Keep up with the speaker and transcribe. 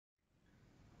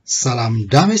Salam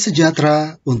damai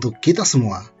sejahtera untuk kita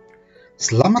semua.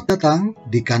 Selamat datang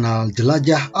di kanal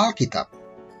Jelajah Alkitab.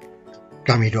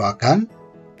 Kami doakan,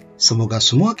 semoga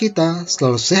semua kita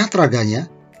selalu sehat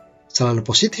raganya, selalu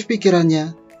positif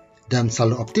pikirannya, dan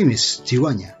selalu optimis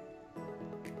jiwanya.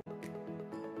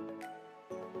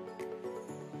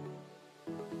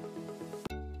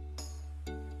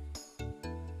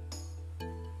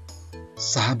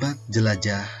 Sahabat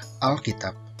Jelajah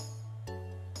Alkitab,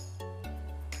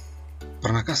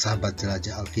 pernahkah sahabat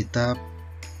Jelajah Alkitab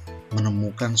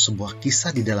menemukan sebuah kisah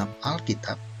di dalam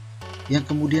Alkitab yang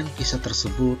kemudian kisah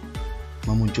tersebut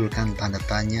memunculkan tanda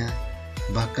tanya,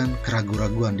 bahkan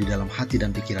keraguan-raguan di dalam hati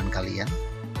dan pikiran kalian?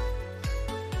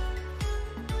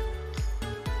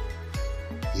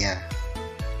 Ya,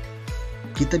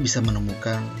 kita bisa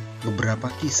menemukan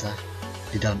beberapa kisah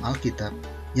di dalam Alkitab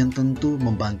yang tentu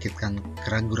membangkitkan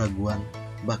keraguan-raguan,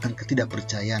 bahkan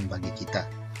ketidakpercayaan bagi kita.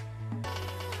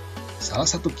 Salah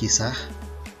satu kisah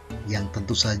yang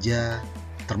tentu saja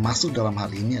termasuk dalam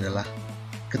hal ini adalah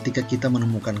ketika kita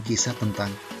menemukan kisah tentang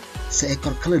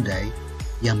seekor keledai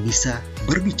yang bisa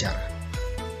berbicara.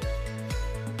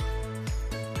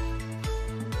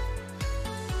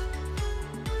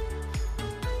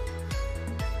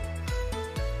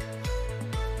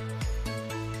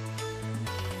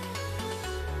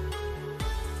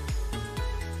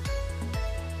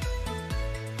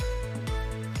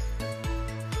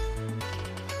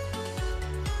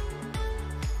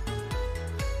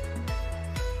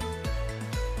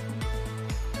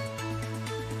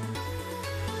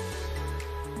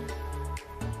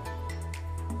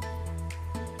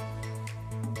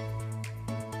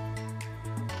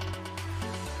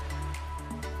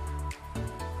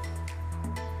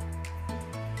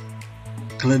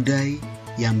 Keledai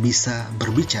yang bisa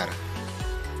berbicara.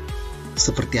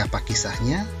 Seperti apa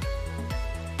kisahnya?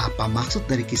 Apa maksud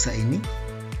dari kisah ini?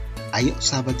 Ayo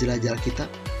sahabat jelajah Alkitab,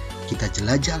 kita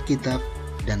jelajah Alkitab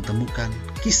dan temukan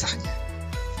kisahnya.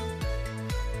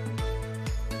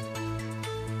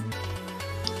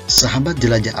 Sahabat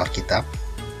jelajah Alkitab,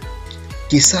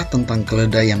 kisah tentang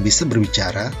keledai yang bisa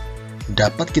berbicara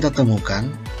dapat kita temukan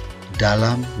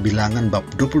dalam Bilangan bab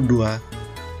 22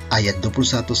 ayat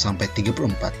 21 sampai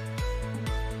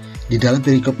 34. Di dalam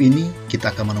perikop ini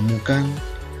kita akan menemukan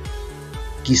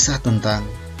kisah tentang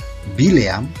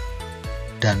Bileam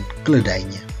dan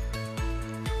keledainya.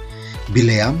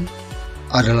 Bileam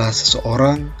adalah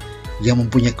seseorang yang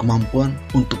mempunyai kemampuan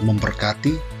untuk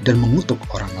memberkati dan mengutuk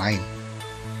orang lain.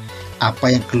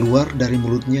 Apa yang keluar dari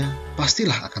mulutnya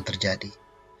pastilah akan terjadi.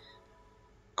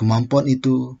 Kemampuan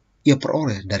itu ia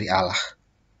peroleh dari Allah.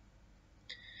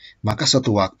 Maka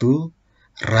suatu waktu,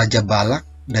 Raja Balak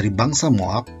dari bangsa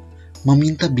Moab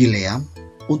meminta Bileam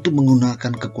untuk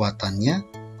menggunakan kekuatannya,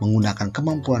 menggunakan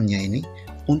kemampuannya ini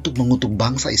untuk mengutuk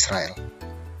bangsa Israel.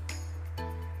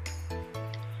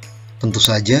 Tentu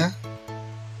saja,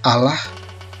 Allah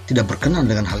tidak berkenan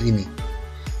dengan hal ini.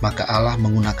 Maka Allah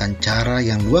menggunakan cara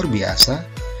yang luar biasa,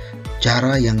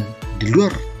 cara yang di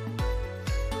luar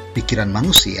pikiran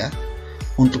manusia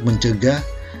untuk mencegah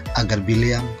agar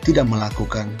Bileam tidak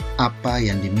melakukan apa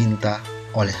yang diminta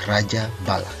oleh Raja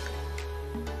Balak.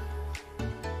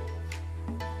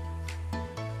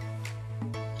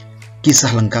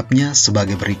 Kisah lengkapnya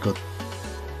sebagai berikut.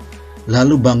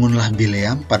 Lalu bangunlah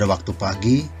Bileam pada waktu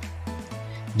pagi,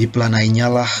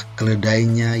 dipelanainyalah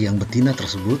keledainya yang betina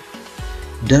tersebut,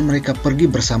 dan mereka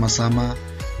pergi bersama-sama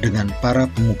dengan para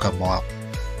pemuka Moab.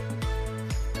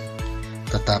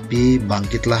 Tetapi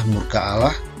bangkitlah murka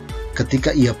Allah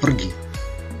ketika ia pergi,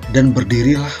 dan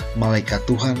berdirilah malaikat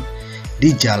Tuhan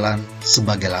di jalan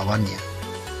sebagai lawannya.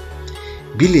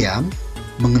 Bileam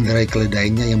mengendarai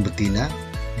keledainya yang betina,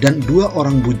 dan 2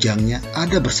 orang bujangnya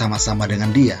ada bersama-sama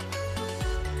dengan dia.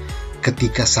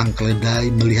 Ketika sang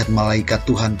keledai melihat malaikat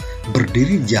Tuhan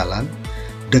berdiri di jalan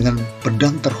dengan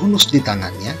pedang terhunus di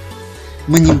tangannya,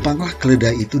 menyimpanglah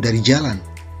keledai itu dari jalan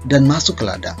dan masuk ke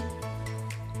ladang.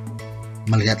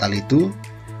 Melihat hal itu,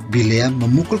 Bileam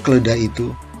memukul keledai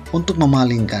itu untuk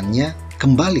memalingkannya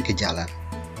kembali ke jalan.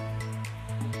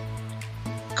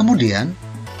 Kemudian,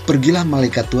 pergilah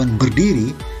malaikat Tuhan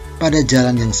berdiri pada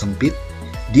jalan yang sempit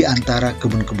di antara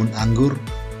kebun-kebun anggur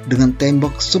dengan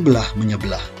tembok sebelah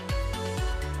menyebelah.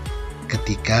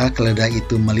 Ketika keledai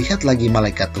itu melihat lagi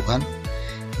malaikat Tuhan,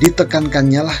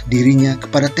 ditekankannya lah dirinya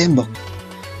kepada tembok,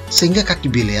 sehingga kaki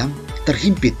Bileam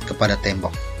terhimpit kepada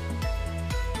tembok.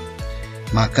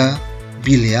 Maka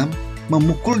Bileam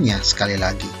memukulnya sekali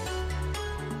lagi.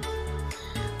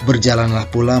 Berjalanlah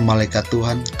pula malaikat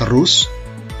Tuhan terus,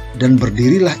 dan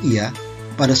berdirilah ia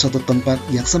pada suatu tempat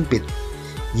yang sempit,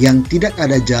 yang tidak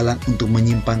ada jalan untuk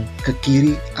menyimpang ke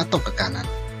kiri atau ke kanan.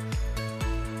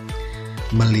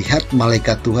 Melihat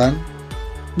malaikat Tuhan,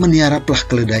 meniaraplah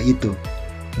keledai itu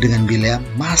dengan Bileam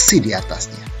masih di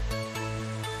atasnya.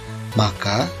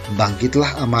 Maka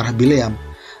bangkitlah amarah Bileam,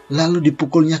 lalu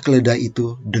dipukulnya keledai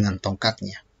itu dengan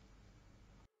tongkatnya.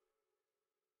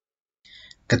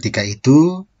 Ketika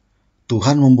itu,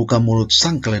 Tuhan membuka mulut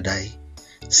sang keledai,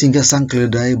 sehingga sang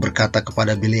keledai berkata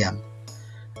kepada Bileam,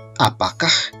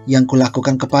 "Apakah yang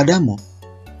kulakukan kepadamu,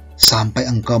 sampai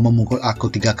engkau memukul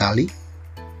aku 3 kali?"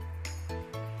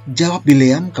 Jawab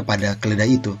Bileam kepada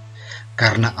keledai itu,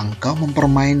 "Karena engkau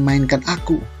mempermain-mainkan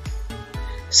aku.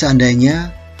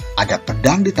 Seandainya ada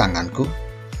pedang di tanganku,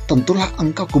 tentulah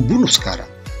engkau kubunuh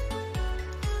sekarang."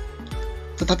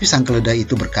 Tetapi sang keledai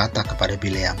itu berkata kepada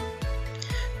Bileam,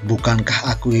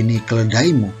 "Bukankah aku ini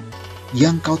keledaimu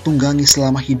yang kau tunggangi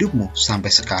selama hidupmu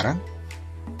sampai sekarang?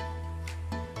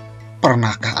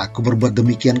 Pernahkah aku berbuat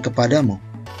demikian kepadamu?"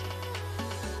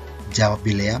 Jawab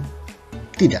Bileam,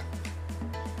 "Tidak."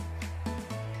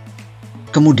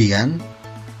 Kemudian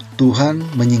Tuhan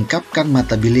menyingkapkan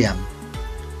mata Bileam.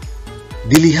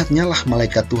 Dilihatnyalah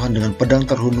malaikat Tuhan dengan pedang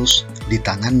terhunus di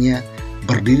tangannya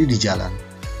berdiri di jalan.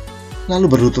 Lalu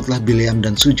berlututlah Bileam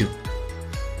dan sujud.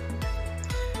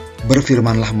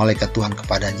 Berfirmanlah malaikat Tuhan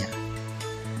kepadanya,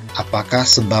 "Apakah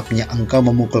sebabnya engkau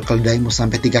memukul keledaimu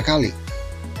sampai 3 kali?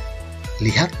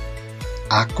 Lihat,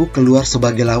 aku keluar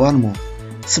sebagai lawanmu,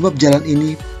 sebab jalan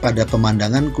ini pada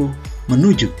pemandanganku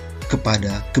menuju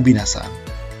kepada kebinasaan."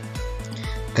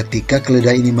 Ketika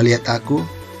keledai ini melihat aku,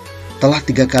 telah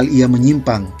 3 kali ia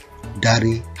menyimpang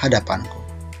dari hadapanku.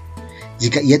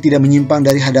 Jika ia tidak menyimpang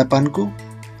dari hadapanku,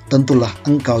 tentulah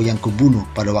engkau yang kubunuh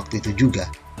pada waktu itu juga,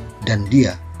 dan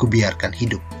dia kubiarkan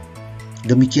hidup.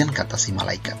 Demikian kata si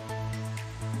malaikat.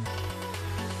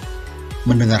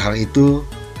 Mendengar hal itu,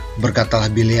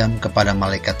 berkatalah Bileam kepada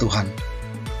malaikat Tuhan,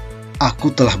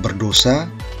 "Aku telah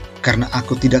berdosa karena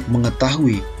aku tidak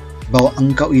mengetahui bahwa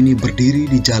engkau ini berdiri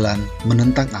di jalan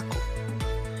menentang aku.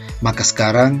 Maka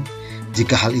sekarang,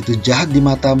 jika hal itu jahat di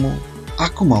matamu,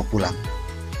 aku mau pulang."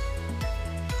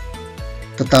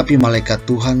 Tetapi malaikat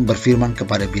Tuhan berfirman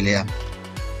kepada Bileam,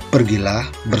 "Pergilah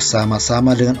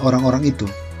bersama-sama dengan orang-orang itu,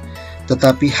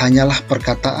 tetapi hanyalah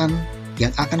perkataan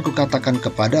yang akan kukatakan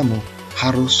kepadamu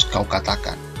harus kau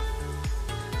katakan."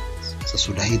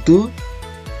 Sesudah itu,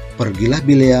 pergilah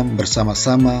Bileam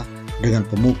bersama-sama dengan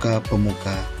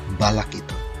pemuka-pemuka Balak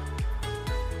itu.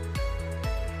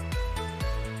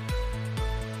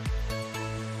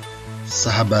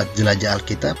 Sahabat jelajah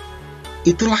Alkitab,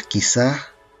 itulah kisah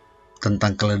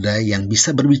tentang keledai yang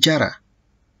bisa berbicara.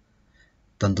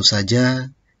 Tentu saja,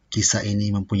 kisah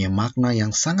ini mempunyai makna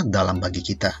yang sangat dalam bagi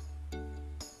kita.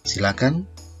 Silakan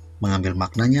mengambil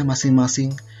maknanya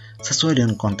masing-masing sesuai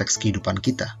dengan konteks kehidupan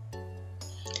kita.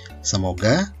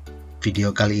 Semoga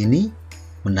video kali ini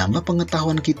menambah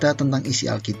pengetahuan kita tentang isi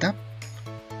Alkitab,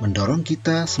 mendorong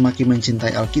kita semakin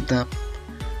mencintai Alkitab,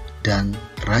 dan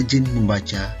rajin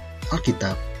membaca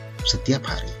Alkitab setiap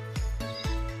hari.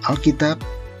 Alkitab,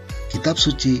 kitab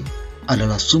suci,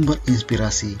 adalah sumber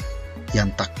inspirasi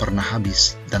yang tak pernah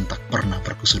habis dan tak pernah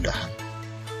berkesudahan.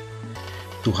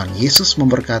 Tuhan Yesus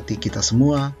memberkati kita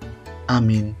semua.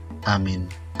 Amin, amin,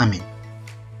 amin.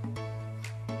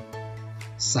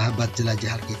 Sahabat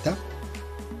jelajah Alkitab,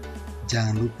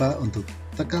 jangan lupa untuk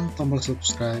tekan tombol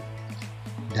subscribe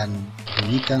dan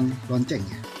bunyikan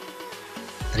loncengnya.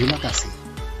 Terima kasih.